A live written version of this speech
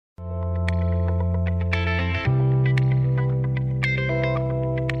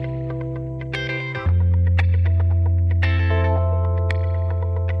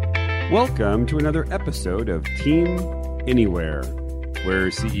Welcome to another episode of Team Anywhere, where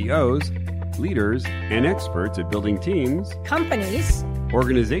CEOs, leaders, and experts at building teams, companies,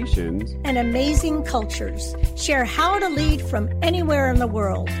 organizations, and amazing cultures share how to lead from anywhere in the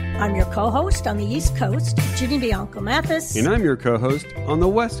world. I'm your co-host on the East Coast, Ginny Bianco Mathis. And I'm your co-host on the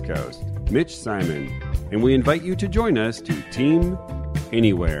West Coast, Mitch Simon. And we invite you to join us to Team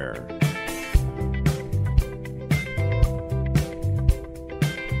Anywhere.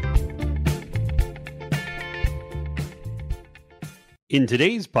 In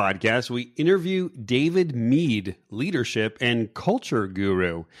today's podcast, we interview David Mead, leadership and culture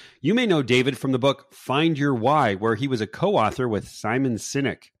guru. You may know David from the book Find Your Why, where he was a co-author with Simon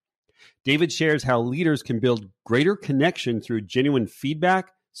Sinek. David shares how leaders can build greater connection through genuine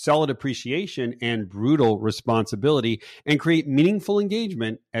feedback, solid appreciation, and brutal responsibility, and create meaningful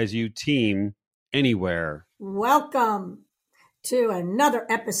engagement as you team anywhere. Welcome to another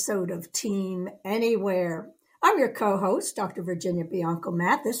episode of Team Anywhere. I'm your co-host, Dr. Virginia Bianco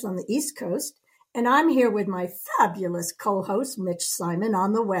Mathis on the East Coast, and I'm here with my fabulous co-host, Mitch Simon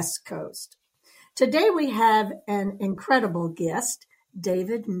on the West Coast. Today we have an incredible guest,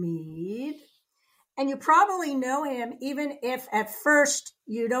 David Mead, and you probably know him even if at first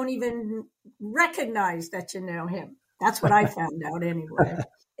you don't even recognize that you know him. That's what I found out anyway.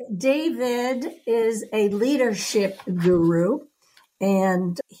 David is a leadership guru,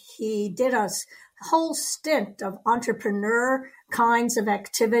 and he did a whole stint of entrepreneur kinds of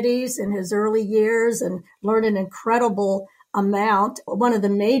activities in his early years and learned an incredible amount. One of the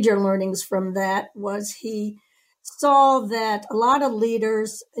major learnings from that was he saw that a lot of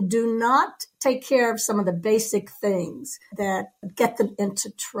leaders do not take care of some of the basic things that get them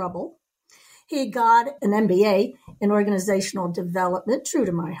into trouble. He got an MBA in organizational development, true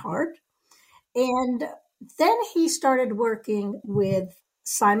to my heart. And then he started working with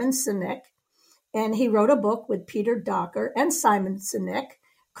Simon Sinek, and he wrote a book with Peter Drucker and Simon Sinek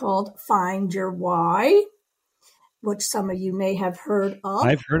called Find Your Why, which some of you may have heard of.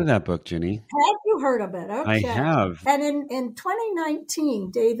 I've heard of that book, Ginny. Have you heard of it? Okay. I have. And in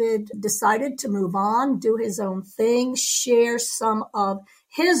 2019, David decided to move on, do his own thing, share some of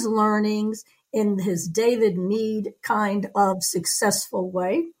his learnings in his David Mead kind of successful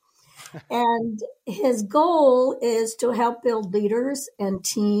way. And his goal is to help build leaders and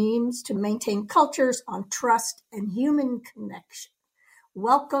teams to maintain cultures on trust and human connection.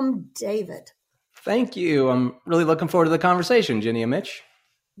 Welcome, David. Thank you. I'm really looking forward to the conversation, Ginny and Mitch.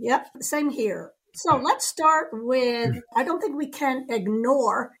 Yep, same here. So let's start with, I don't think we can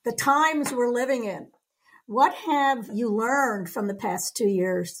ignore the times we're living in. What have you learned from the past 2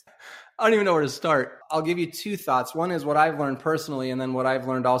 years? I don't even know where to start. I'll give you two thoughts. One is what I've learned personally, and then what I've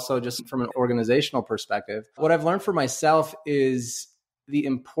learned also just from an organizational perspective. What I've learned for myself is the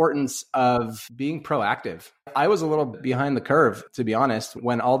importance of being proactive. I was a little behind the curve, to be honest,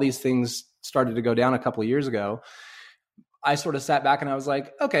 when all these things started to go down a couple of years ago. I sort of sat back and I was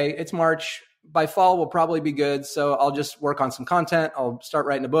like, okay, it's March. By fall, we'll probably be good. So I'll just work on some content. I'll start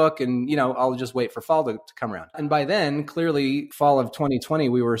writing a book and, I'll just wait for fall to come around. And by then, clearly, fall of 2020,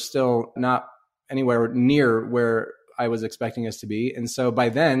 we were still not anywhere near where I was expecting us to be. And so by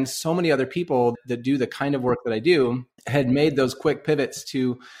then, so many other people that do the kind of work that I do had made those quick pivots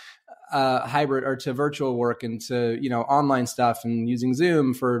to hybrid or to virtual work and to, online stuff and using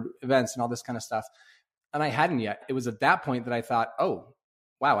Zoom for events and all this kind of stuff. And I hadn't yet. It was at that point that I thought, oh,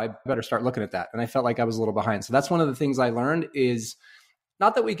 wow, I better start looking at that. And I felt like I was a little behind. So that's one of the things I learned is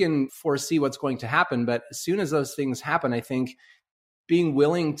not that we can foresee what's going to happen, but as soon as those things happen, I think being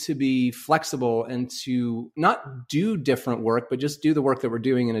willing to be flexible and to not do different work, but just do the work that we're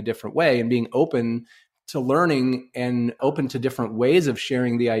doing in a different way and being open to learning and open to different ways of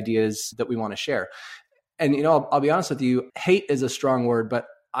sharing the ideas that we want to share. And, I'll be honest with you, hate is a strong word, but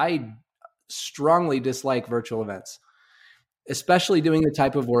I strongly dislike virtual events, especially doing the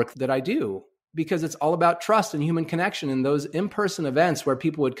type of work that I do, because it's all about trust and human connection. And those in-person events where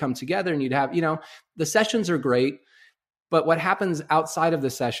people would come together and you'd have, the sessions are great, but what happens outside of the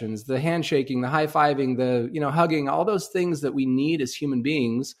sessions, the handshaking, the high-fiving, the, hugging, all those things that we need as human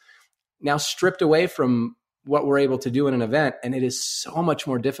beings now stripped away from what we're able to do in an event. And it is so much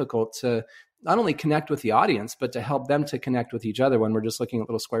more difficult to not only connect with the audience, but to help them to connect with each other when we're just looking at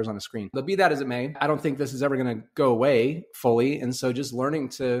little squares on a screen. But be that as it may, I don't think this is ever going to go away fully. And so just learning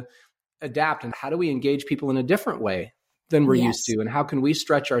to adapt and how do we engage people in a different way than we're used to? And how can we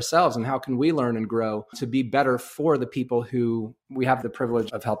stretch ourselves and how can we learn and grow to be better for the people who we have the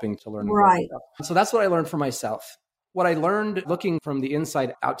privilege of helping to learn? Right. So that's what I learned for myself. What I learned looking from the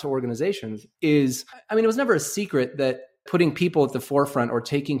inside out to organizations is, it was never a secret that putting people at the forefront or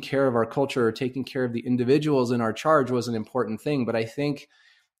taking care of our culture or taking care of the individuals in our charge was an important thing. But I think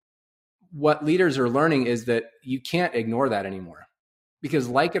what leaders are learning is that you can't ignore that anymore, because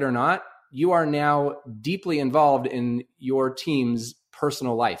like it or not, you are now deeply involved in your team's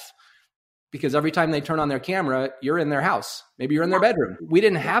personal life. Because every time they turn on their camera, you're in their house. Maybe you're in their bedroom. We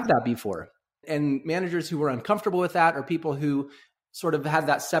didn't have that before. And managers who were uncomfortable with that, or people who sort of had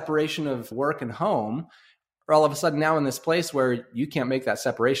that separation of work and home, are all of a sudden now in this place where you can't make that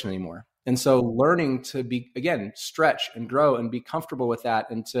separation anymore. And so learning to be, again, stretch and grow and be comfortable with that,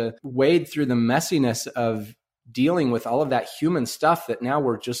 and to wade through the messiness of dealing with all of that human stuff that now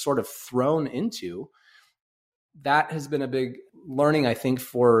we're just sort of thrown into, that has been a big learning, I think,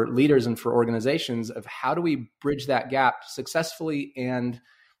 for leaders and for organizations, of how do we bridge that gap successfully and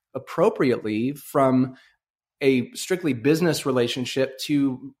appropriately from a strictly business relationship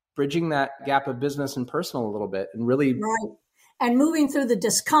to bridging that gap of business and personal a little bit, and really right. And moving through the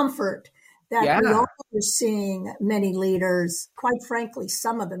discomfort that we all are seeing many leaders, quite frankly,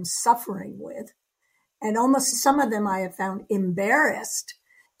 some of them suffering with, and almost some of them I have found embarrassed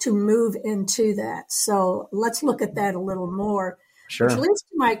to move into that. So let's look at that a little more. Sure. Which leads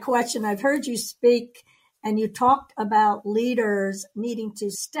to my question. I've heard you speak, and you talked about leaders needing to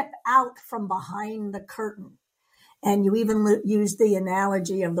step out from behind the curtain. And you even used the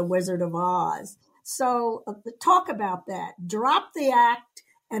analogy of the Wizard of Oz. So talk about that. Drop the act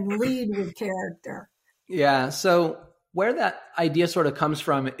and lead with character. Yeah. So where that idea sort of comes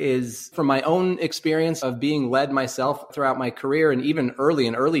from is from my own experience of being led myself throughout my career, and even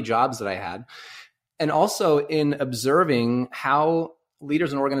in early jobs that I had. And also in observing how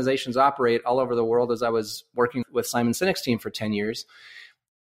leaders and organizations operate all over the world as I was working with Simon Sinek's team for 10 years.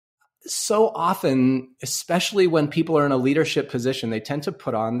 So often, especially when people are in a leadership position, they tend to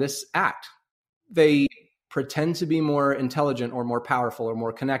put on this act. They pretend to be more intelligent or more powerful or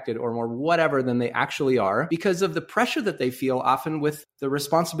more connected or more whatever than they actually are, because of the pressure that they feel, often with the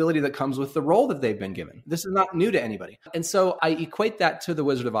responsibility that comes with the role that they've been given. This is not new to anybody. And so I equate that to the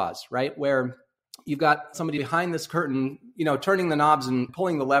Wizard of Oz, right? Where you've got somebody behind this curtain, turning the knobs and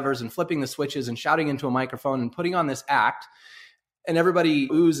pulling the levers and flipping the switches and shouting into a microphone and putting on this act. And everybody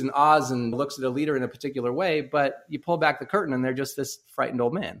oohs and ahs and looks at a leader in a particular way, but you pull back the curtain and they're just this frightened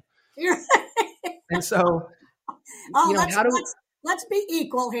old man. And so, let's be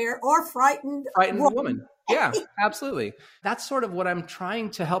equal here, or frightened woman. Yeah, absolutely. That's sort of what I'm trying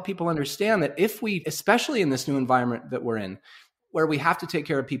to help people understand, that if we, especially in this new environment that we're in, where we have to take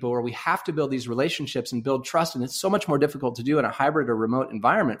care of people, where we have to build these relationships and build trust, and it's so much more difficult to do in a hybrid or remote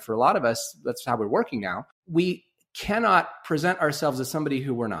environment for a lot of us, that's how we're working now, we cannot present ourselves as somebody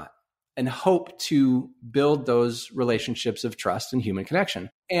who we're not and hope to build those relationships of trust and human connection.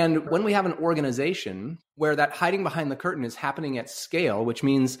 And when we have an organization where that hiding behind the curtain is happening at scale, which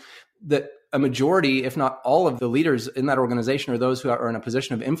means that a majority, if not all of the leaders in that organization, or those who are in a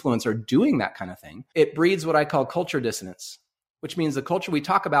position of influence, are doing that kind of thing, it breeds what I call culture dissonance, which means the culture we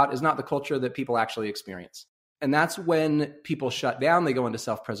talk about is not the culture that people actually experience. And that's when people shut down. They go into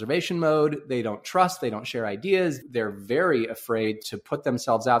self-preservation mode. They don't trust. They don't share ideas. They're very afraid to put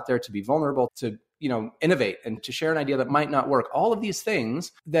themselves out there, to be vulnerable, to, innovate, and to share an idea that might not work. All of these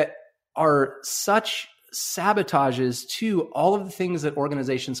things that are such sabotages to all of the things that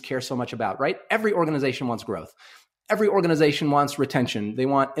organizations care so much about, right? Every organization wants growth. Every organization wants retention. They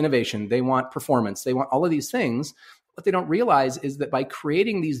want innovation. They want performance. They want all of these things. What they don't realize is that by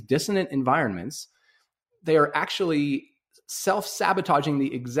creating these dissonant environments, they are actually self-sabotaging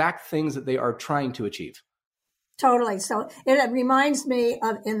the exact things that they are trying to achieve. Totally. So it reminds me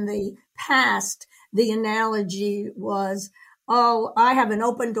of, in the past, the analogy was, I have an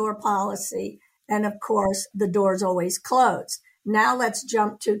open door policy. And of course, the door's always closed. Now let's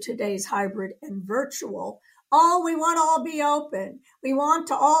jump to today's hybrid and virtual. We want to all be open. We want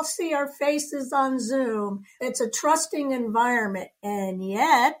to all see our faces on Zoom. It's a trusting environment. And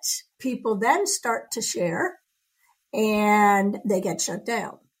yet people then start to share and they get shut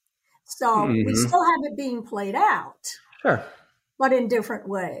down. So we still have it being played out. Sure. But in different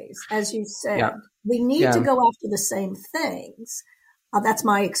ways. As you said, we need to go after the same things. That's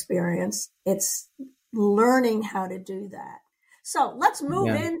my experience. It's learning how to do that. So let's move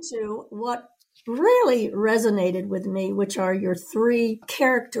into what really resonated with me, which are your 3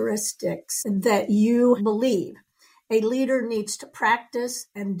 characteristics that you believe a leader needs to practice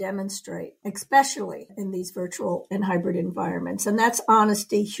and demonstrate, especially in these virtual and hybrid environments. And that's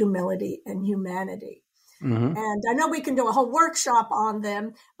honesty, humility, and humanity. And I know we can do a whole workshop on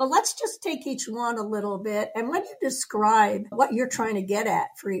them, but let's just take each one a little bit. And when you describe what you're trying to get at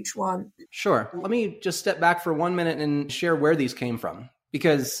for each one. Sure. Let me just step back for 1 minute and share where these came from.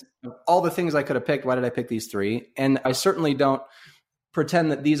 Because all the things I could have picked, why did I pick these three? And I certainly don't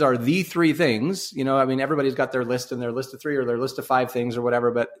pretend that these are the three things. I mean, everybody's got their list and their list of three or their list of five things or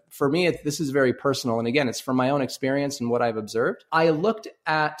whatever. But for me, this is very personal. And again, it's from my own experience and what I've observed. I looked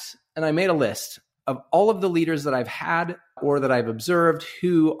at and I made a list of all of the leaders that I've had or that I've observed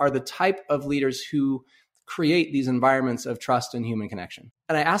who are the type of leaders who create these environments of trust and human connection.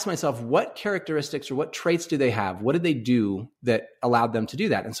 And I asked myself, what characteristics or what traits do they have? What did they do that allowed them to do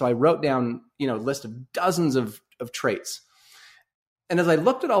that? And so I wrote down, a list of dozens of traits. And as I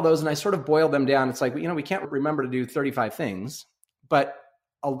looked at all those and I sort of boiled them down, it's like, we can't remember to do 35 things, but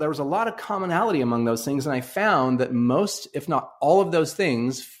there was a lot of commonality among those things. And I found that most, if not all of those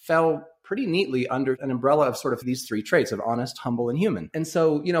things fell pretty neatly under an umbrella of sort of these three traits of honest, humble, and human. And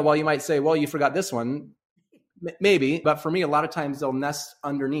so, while you might say, well, you forgot this one, maybe, but for me, a lot of times they'll nest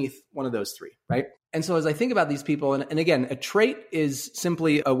underneath one of those three, right? And so as I think about these people, and again, a trait is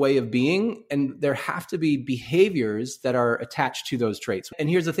simply a way of being, and there have to be behaviors that are attached to those traits. And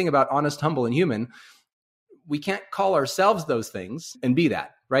here's the thing about honest, humble, and human. We can't call ourselves those things and be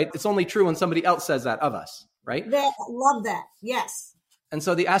that, right? It's only true when somebody else says that of us, right? Love that. Yes. And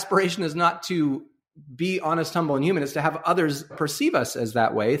so the aspiration is not to be honest, humble, and human, is to have others perceive us as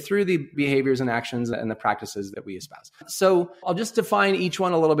that way through the behaviors and actions and the practices that we espouse. So I'll just define each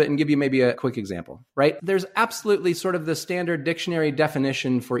one a little bit and give you maybe a quick example, right? There's absolutely sort of the standard dictionary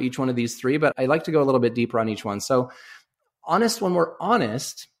definition for each one of these three, but I like to go a little bit deeper on each one. So honest, when we're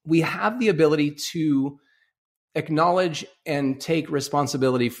honest, we have the ability to acknowledge and take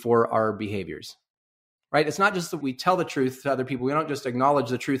responsibility for our behaviors. Right? It's not just that we tell the truth to other people. We don't just acknowledge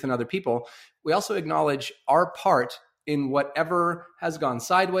the truth in other people. We also acknowledge our part in whatever has gone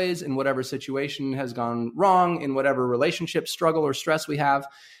sideways, in whatever situation has gone wrong, in whatever relationship struggle or stress we have.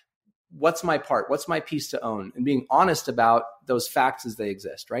 What's my part? What's my piece to own? And being honest about those facts as they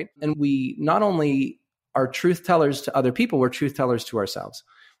exist, right? And we not only are truth tellers to other people, we're truth tellers to ourselves.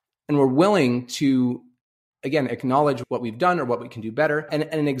 And we're willing to, again, acknowledge what we've done or what we can do better. And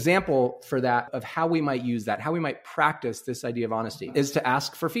an example for that of how we might use that, how we might practice this idea of honesty, is to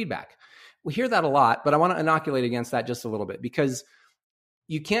ask for feedback. We hear that a lot, but I want to inoculate against that just a little bit, because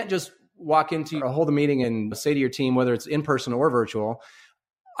you can't just walk into or hold a meeting and say to your team, whether it's in person or virtual,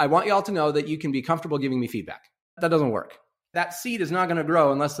 I want you all to know that you can be comfortable giving me feedback. That doesn't work. That seed is not going to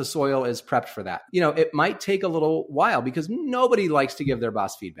grow unless the soil is prepped for that. It might take a little while because nobody likes to give their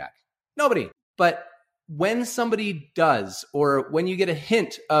boss feedback. Nobody. But when somebody does, or when you get a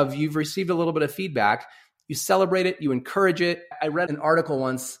hint of you've received a little bit of feedback, you celebrate it, you encourage it. I read an article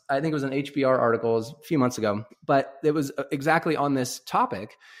once, I think it was an HBR article, it was a few months ago, but it was exactly on this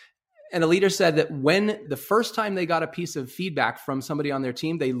topic. And a leader said that when the first time they got a piece of feedback from somebody on their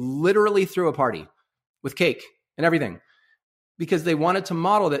team, they literally threw a party with cake and everything, because they wanted to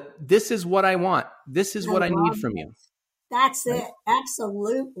model that this is what I want. This is what I need from you. That's it.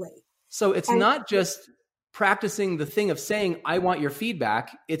 Absolutely. So it's not just practicing the thing of saying, I want your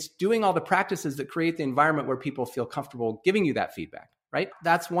feedback. It's doing all the practices that create the environment where people feel comfortable giving you that feedback, right?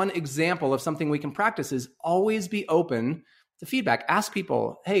 That's one example of something we can practice, is always be open to feedback. Ask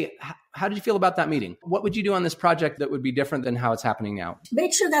people, hey, how did you feel about that meeting? What would you do on this project that would be different than how it's happening now?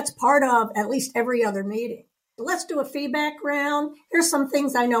 Make sure that's part of at least every other meeting. Let's do a feedback round. Here's some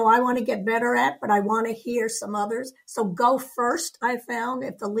things I know I want to get better at, but I want to hear some others. So go first, I found.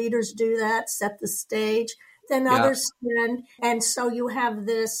 If the leaders do that, set the stage, then others can. And so you have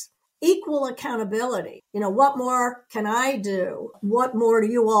this equal accountability. What more can I do? What more do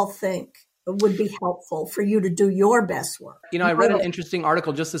you all think would be helpful for you to do your best work? I read an interesting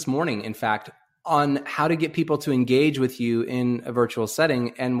article just this morning, in fact, on how to get people to engage with you in a virtual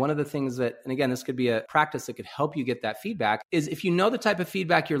setting. And one of the things that, and again, this could be a practice that could help you get that feedback, is if you know the type of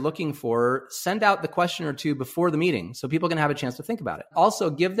feedback you're looking for, send out the question or two before the meeting so people can have a chance to think about it.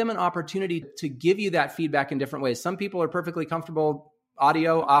 Also, give them an opportunity to give you that feedback in different ways. Some people are perfectly comfortable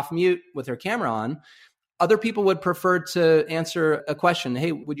audio off mute with their camera on. Other people would prefer to answer a question.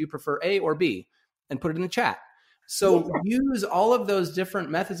 Hey, would you prefer A or B? And put it in the chat. So use all of those different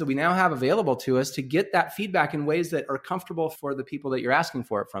methods that we now have available to us to get that feedback in ways that are comfortable for the people that you're asking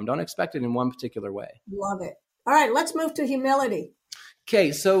for it from. Don't expect it in one particular way. Love it. All right, let's move to humility.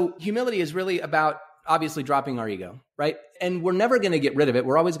 Okay, so humility is really about obviously dropping our ego, right? And we're never going to get rid of it.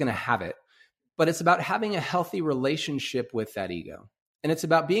 We're always going to have it. But it's about having a healthy relationship with that ego. And it's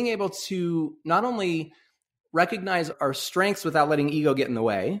about being able to not only recognize our strengths without letting ego get in the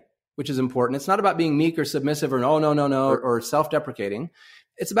way, which is important. It's not about being meek or submissive or no, or self-deprecating.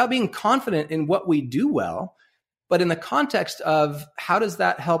 It's about being confident in what we do well, but in the context of how does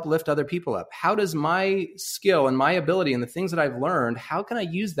that help lift other people up? How does my skill and my ability and the things that I've learned, how can I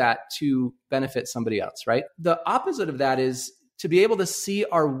use that to benefit somebody else, right? The opposite of that is to be able to see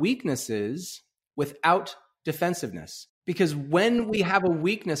our weaknesses without defensiveness. Because when we have a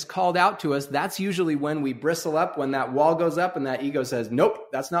weakness called out to us, that's usually when we bristle up, when that wall goes up and that ego says, nope,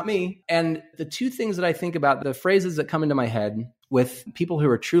 that's not me. And the two things that I think about, the phrases that come into my head with people who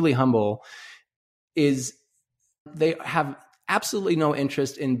are truly humble is they have absolutely no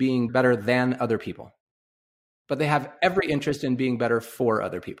interest in being better than other people, but they have every interest in being better for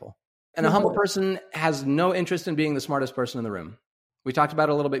other people. And a humble person has no interest in being the smartest person in the room. We talked about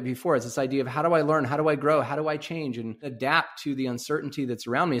it a little bit before. It's this idea of how do I learn? How do I grow? How do I change and adapt to the uncertainty that's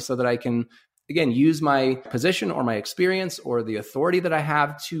around me so that I can, again, use my position or my experience or the authority that I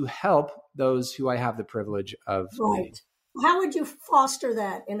have to help those who I have the privilege of leading. How would you foster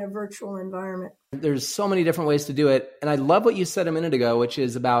that in a virtual environment? There's so many different ways to do it. And I love what you said a minute ago, which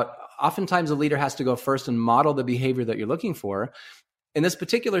is about oftentimes a leader has to go first and model the behavior that you're looking for. In this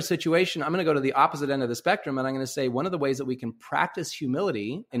particular situation, I'm going to go to the opposite end of the spectrum, and I'm going to say one of the ways that we can practice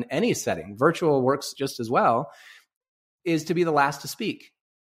humility in any setting, virtual works just as well, is to be the last to speak.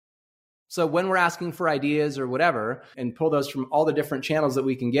 So when we're asking for ideas or whatever, and pull those from all the different channels that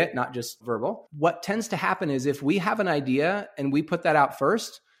we can get, not just verbal, what tends to happen is if we have an idea and we put that out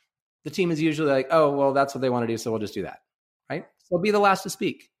first, the team is usually like, oh, well, that's what they want to do, so we'll just do that, right? So be the last to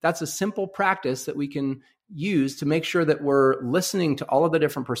speak. That's a simple practice that we can use to make sure that we're listening to all of the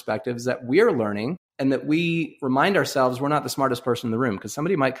different perspectives that we're learning and that we remind ourselves we're not the smartest person in the room because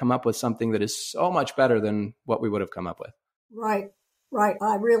somebody might come up with something that is so much better than what we would have come up with. Right.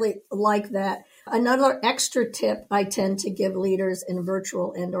 I really like that. Another extra tip I tend to give leaders in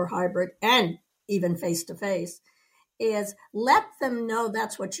virtual and or hybrid and even face-to-face is let them know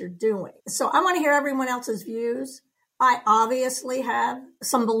that's what you're doing. So I want to hear everyone else's views. I obviously have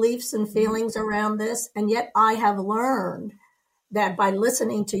some beliefs and feelings around this, and yet I have learned that by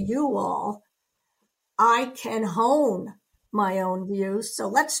listening to you all, I can hone my own views. So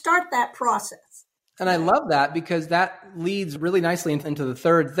let's start that process. And I love that because that leads really nicely into the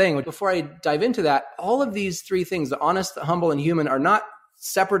third thing. Before I dive into that, all of these three things, the honest, the humble, and human, are not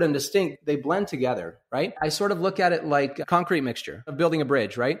separate and distinct. They blend together, right? I sort of look at it like a concrete mixture of building a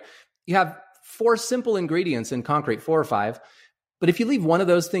bridge, right? You have 4 simple ingredients in concrete, 4 or 5. But if you leave one of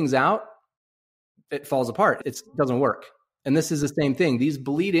those things out, it falls apart. It doesn't work. And this is the same thing. These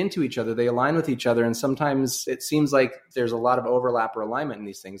bleed into each other. They align with each other. And sometimes it seems like there's a lot of overlap or alignment in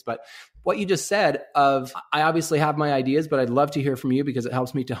these things. But what you just said of, I obviously have my ideas, but I'd love to hear from you because it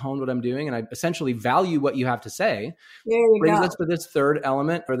helps me to hone what I'm doing. And I essentially value what you have to say. Brings us to this third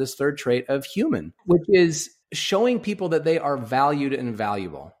element or this third trait of human, which is showing people that they are valued and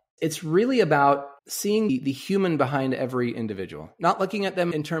valuable. It's really about seeing the human behind every individual, not looking at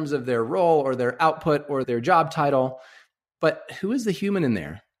them in terms of their role or their output or their job title, but who is the human in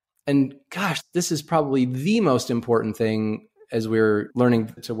there? And gosh, this is probably the most important thing as we're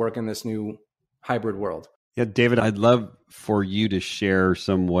learning to work in this new hybrid world. Yeah, David, I'd love for you to share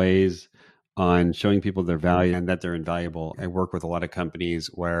some ways on showing people their value and that they're invaluable. I work with a lot of companies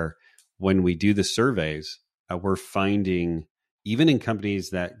where when we do the surveys, we're finding even in companies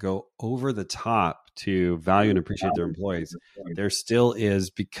that go over the top to value and appreciate their employees, there still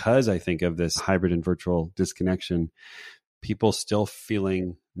is, because I think of this hybrid and virtual disconnection, people still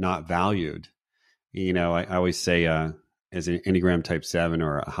feeling not valued. You know, I always say as an Enneagram type 7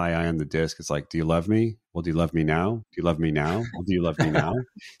 or a high I on the disc, it's like, do you love me? Well, do you love me now? Do you love me now? Well, do you love me now?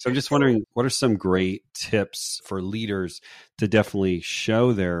 So I'm just wondering, what are some great tips for leaders to definitely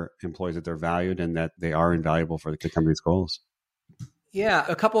show their employees that they're valued and that they are invaluable for the company's goals? Yeah,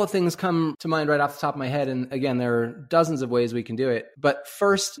 a couple of things come to mind right off the top of my head. And again, there are dozens of ways we can do it. But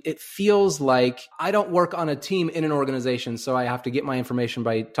first, it feels like I don't work on a team in an organization, so I have to get my information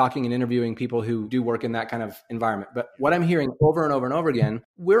by talking and interviewing people who do work in that kind of environment. But what I'm hearing over and over and over again,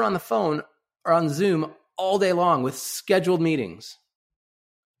 we're on the phone or on Zoom all day long with scheduled meetings.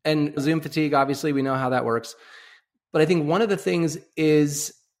 And Zoom fatigue, obviously, we know how that works. But I think one of the things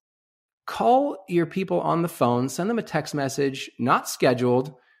is call your people on the phone, send them a text message, not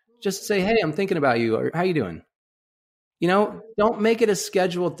scheduled. Just say, hey, I'm thinking about you. Or how you doing? You know, don't make it a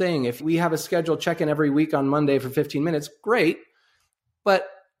scheduled thing. If we have a scheduled check-in every week on Monday for 15 minutes, great. But,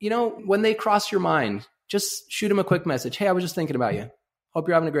 you know, when they cross your mind, just shoot them a quick message. Hey, I was just thinking about you. Hope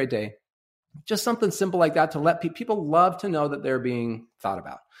you're having a great day. Just something simple like that to let people love to know that they're being thought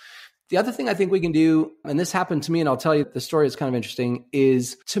about. The other thing I think we can do, and this happened to me, and I'll tell you the story is kind of interesting,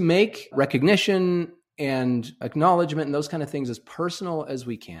 is to make recognition and acknowledgement and those kind of things as personal as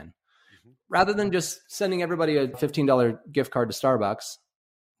we can. Rather than just sending everybody a $15 gift card to Starbucks,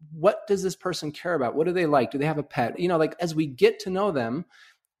 what does this person care about? What do they like? Do they have a pet? Like as we get to know them,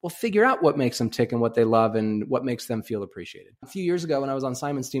 we'll figure out what makes them tick and what they love and what makes them feel appreciated. A few years ago when I was on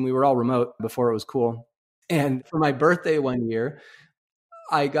Simon's team, we were all remote before it was cool. And for my birthday one year,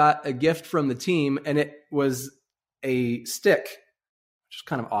 I got a gift from the team and it was a stick, which is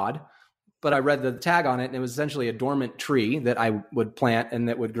kind of odd. But I read the tag on it and it was essentially a dormant tree that I would plant and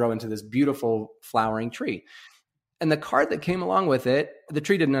that would grow into this beautiful flowering tree. And the card that came along with it, the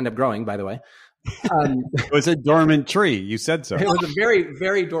tree didn't end up growing, by the way. It was a dormant tree. You said so. It was a very,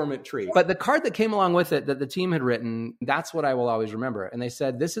 very dormant tree. But the card that came along with it that the team had written, that's what I will always remember. And they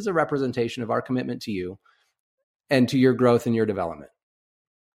said, this is a representation of our commitment to you and to your growth and your development.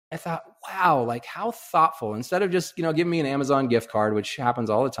 I thought, wow, like how thoughtful. Instead of just, giving me an Amazon gift card, which happens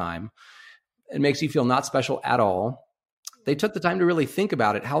all the time, it makes you feel not special at all. They took the time to really think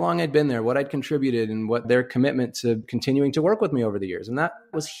about it, how long I'd been there, what I'd contributed, and what their commitment to continuing to work with me over the years. And that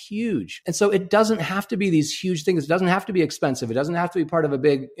was huge. And so it doesn't have to be these huge things. It doesn't have to be expensive. It doesn't have to be part of a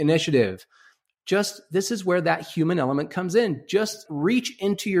big initiative. Just this is where that human element comes in. Just reach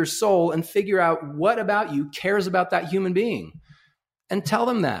into your soul and figure out what about you cares about that human being and tell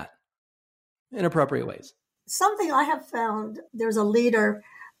them that in appropriate ways. Something I have found, there's a leader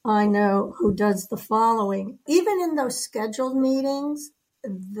I know who does the following. Even in those scheduled meetings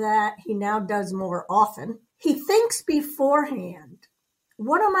that he now does more often, he thinks beforehand,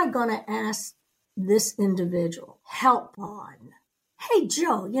 what am I going to ask this individual help on? Hey,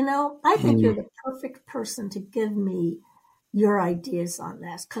 Joe, I think you're the perfect person to give me your ideas on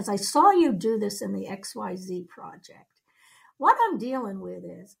this because I saw you do this in the XYZ project. What I'm dealing with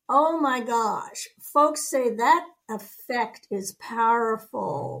is, oh my gosh, folks say that effect is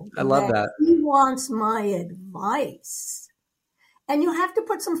powerful. I love that. He wants my advice. And you have to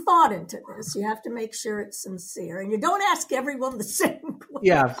put some thought into this. You have to make sure it's sincere. And you don't ask everyone the same question.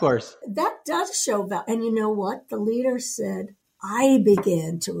 Yeah, of course. That does show value. And you know what? The leader said, I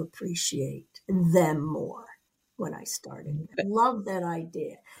began to appreciate them more when I started. I love that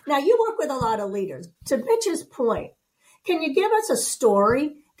idea. Now, you work with a lot of leaders. To Mitch's point, can you give us a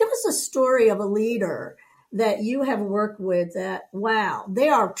story? Give us a story of a leader that you have worked with that, wow, they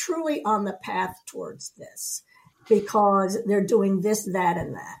are truly on the path towards this because they're doing this, that,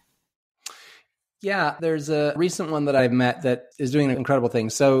 and that. Yeah, there's a recent one that I've met that is doing an incredible thing.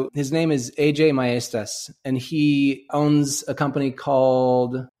 So his name is AJ Maestas, and he owns a company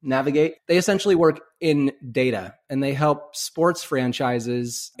called Navigate. They essentially work in data, and they help sports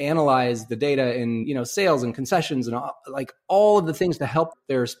franchises analyze the data in, sales and concessions and all of the things to help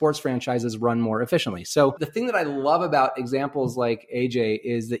their sports franchises run more efficiently. So the thing that I love about examples like AJ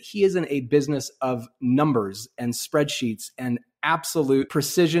is that he is in a business of numbers and spreadsheets and absolute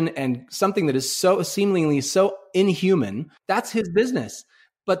precision and something that is so seemingly so inhuman. That's his business.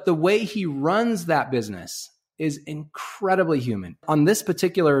 But the way he runs that business is incredibly human. On this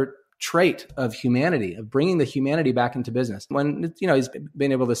particular trait of humanity, of bringing the humanity back into business, when he's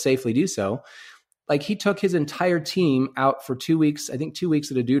been able to safely do so, like he took his entire team out for 2 weeks, I think 2 weeks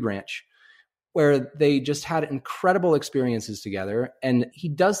at a dude ranch, where they just had incredible experiences together. And he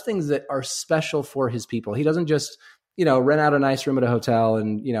does things that are special for his people. He doesn't just rent out a nice room at a hotel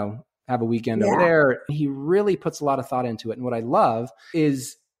and, have a weekend over there. He really puts a lot of thought into it. And what I love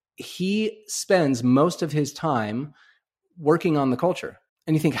is he spends most of his time working on the culture.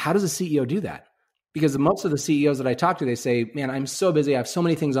 And you think, how does a CEO do that? Because most of the CEOs that I talk to, they say, man, I'm so busy. I have so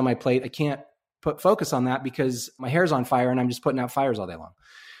many things on my plate. I can't put focus on that because my hair's on fire and I'm just putting out fires all day long.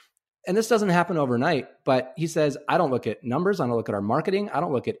 And this doesn't happen overnight, but he says, I don't look at numbers. I don't look at our marketing. I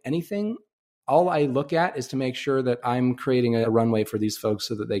don't look at anything. All I look at is to make sure that I'm creating a runway for these folks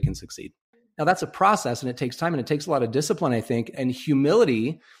so that they can succeed. Now, that's a process and it takes time and it takes a lot of discipline, I think, and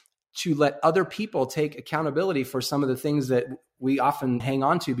humility to let other people take accountability for some of the things that we often hang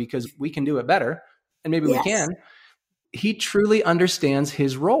on to because we can do it better. And maybe we can. He truly understands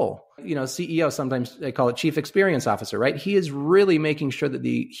his role. CEO, sometimes they call it chief experience officer, right? He is really making sure that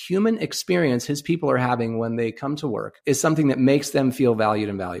the human experience his people are having when they come to work is something that makes them feel valued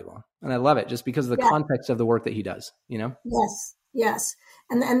and valuable. And I love it just because of the context of the work that he does, Yes.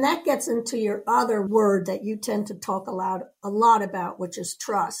 And that gets into your other word that you tend to talk a lot about, which is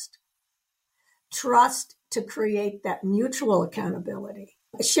trust. Trust to create that mutual accountability.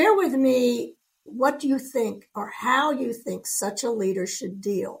 Share with me, what do you think or how you think such a leader should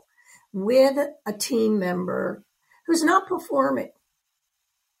deal with a team member who's not performing?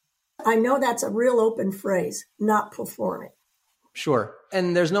 I know that's a real open phrase, not performing. Sure.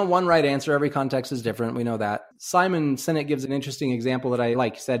 And there's no one right answer. Every context is different. We know that. Simon Sinek gives an interesting example that I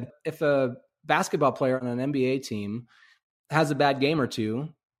like. He said, if a basketball player on an NBA team has a bad game or two,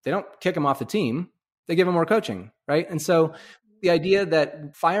 they don't kick him off the team. They give him more coaching, right? And so the idea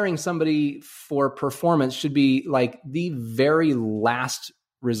that firing somebody for performance should be like the very last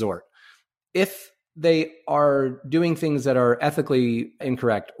resort. If they are doing things that are ethically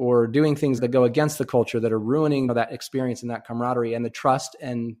incorrect or doing things that go against the culture, that are ruining that experience and that camaraderie and the trust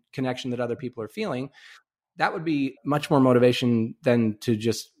and connection that other people are feeling, that would be much more motivation than to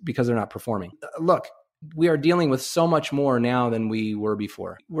just because they're not performing. Look, we are dealing with so much more now than we were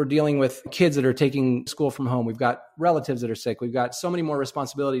before. We're dealing with kids that are taking school from home. We've got relatives that are sick. We've got so many more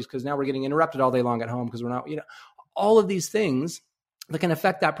responsibilities because now we're getting interrupted all day long at home because we're not, all of these things that can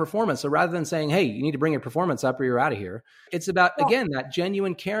affect that performance. So rather than saying, hey, you need to bring your performance up or you're out of here, it's about, again, that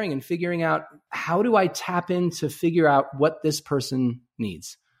genuine caring and figuring out, how do I tap in to figure out what this person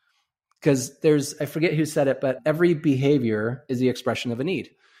needs? Because I forget who said it, but every behavior is the expression of a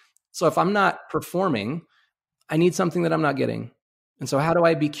need. So if I'm not performing, I need something that I'm not getting. And so how do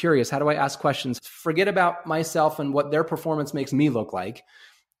I be curious? How do I ask questions? Forget about myself and what their performance makes me look like.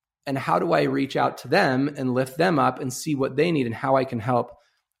 And how do I reach out to them and lift them up and see what they need and how I can help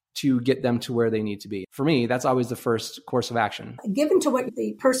to get them to where they need to be? For me, that's always the first course of action. Given to what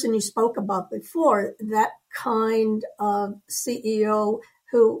the person you spoke about before, that kind of CEO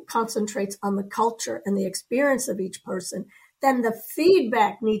who concentrates on the culture and the experience of each person, then the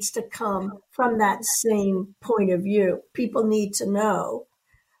feedback needs to come from that same point of view. People need to know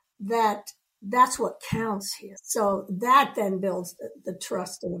that that's what counts here. So that then builds the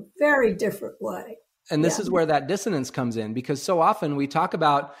trust in a very different way. And this is where that dissonance comes in, because so often we talk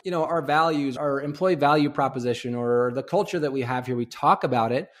about, our values, our employee value proposition, or the culture that we have here. We talk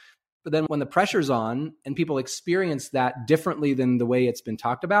about it, but then when the pressure's on and people experience that differently than the way it's been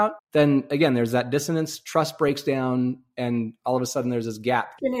talked about, then again, there's that dissonance, trust breaks down, and all of a sudden there's this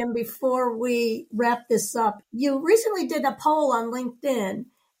gap. And before we wrap this up, you recently did a poll on LinkedIn,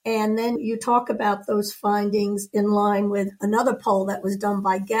 and then you talk about those findings in line with another poll that was done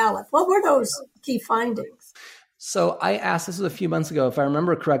by Gallup. What were those key findings? So I asked, this was a few months ago, if I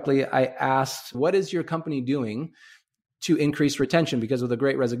remember correctly, I asked, what is your company doing to increase retention? Because of the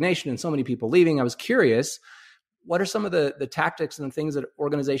Great Resignation and so many people leaving, I was curious, what are some of the tactics and things that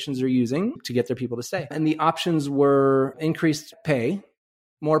organizations are using to get their people to stay? And the options were increased pay,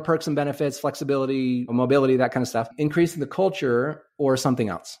 more perks and benefits, flexibility, mobility, that kind of stuff, increasing the culture, or something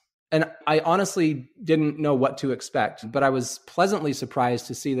else. And I honestly didn't know what to expect, but I was pleasantly surprised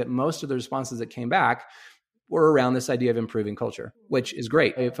to see that most of the responses that came back were around this idea of improving culture, which is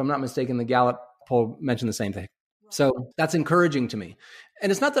great. If I'm not mistaken, the Gallup poll mentioned the same thing. So that's encouraging to me.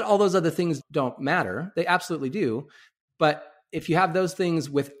 And it's not that all those other things don't matter. They absolutely do. But if you have those things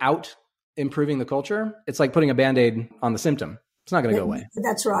without improving the culture, it's like putting a Band-Aid on the symptom. It's not going to go away.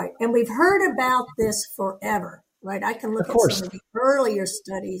 That's right. And we've heard about this forever, right? I can look at some of the earlier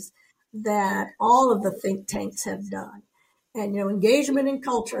studies that all of the think tanks have done. And, engagement in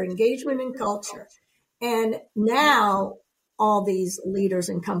culture. And now all these leaders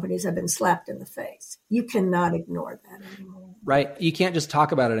and companies have been slapped in the face. You cannot ignore that anymore. Right. You can't just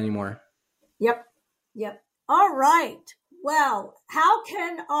talk about it anymore. Yep. All right. Well, how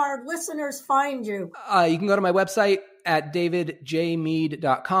can our listeners find you? You can go to my website at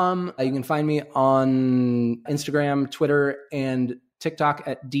davidjmead.com. You can find me on Instagram, Twitter, and TikTok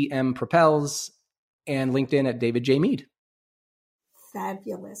at DM Propels, and LinkedIn at David J. Mead.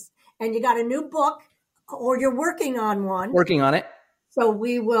 Fabulous. And you got a new book, or you're working on one. Working on it. So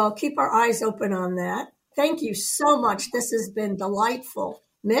we will keep our eyes open on that. Thank you so much. This has been delightful.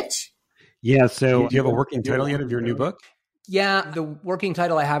 Mitch? Yeah, so do you have a working title yet of your new book? Yeah, the working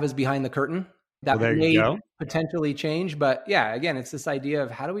title I have is Behind the Curtain. That may potentially change, but yeah, again, it's this idea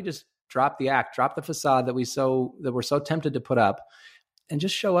of how do we just drop the act, drop the facade that we're so tempted to put up, and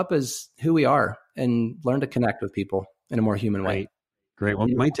just show up as who we are and learn to connect with people in a more human way. Great. Well,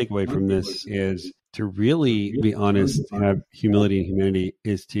 my takeaway from this is to really be honest, have humility and humanity,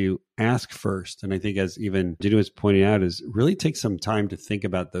 is to ask first. And I think, as even Gino was pointing out, is really take some time to think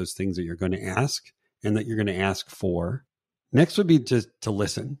about those things that you're going to ask and that you're going to ask for. Next would be just to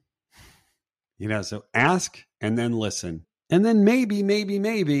listen. So ask and then listen. And then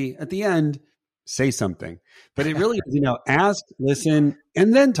maybe at the end, say something. But it really is, ask, listen,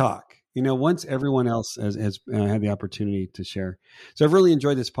 and then talk, once everyone else has had the opportunity to share. So I've really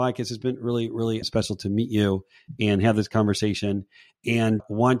enjoyed this podcast. It's been really, really special to meet you and have this conversation, and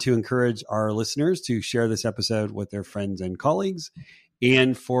want to encourage our listeners to share this episode with their friends and colleagues.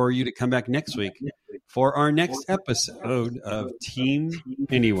 and for you to come back next week for our next episode of Team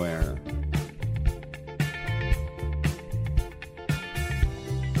Anywhere.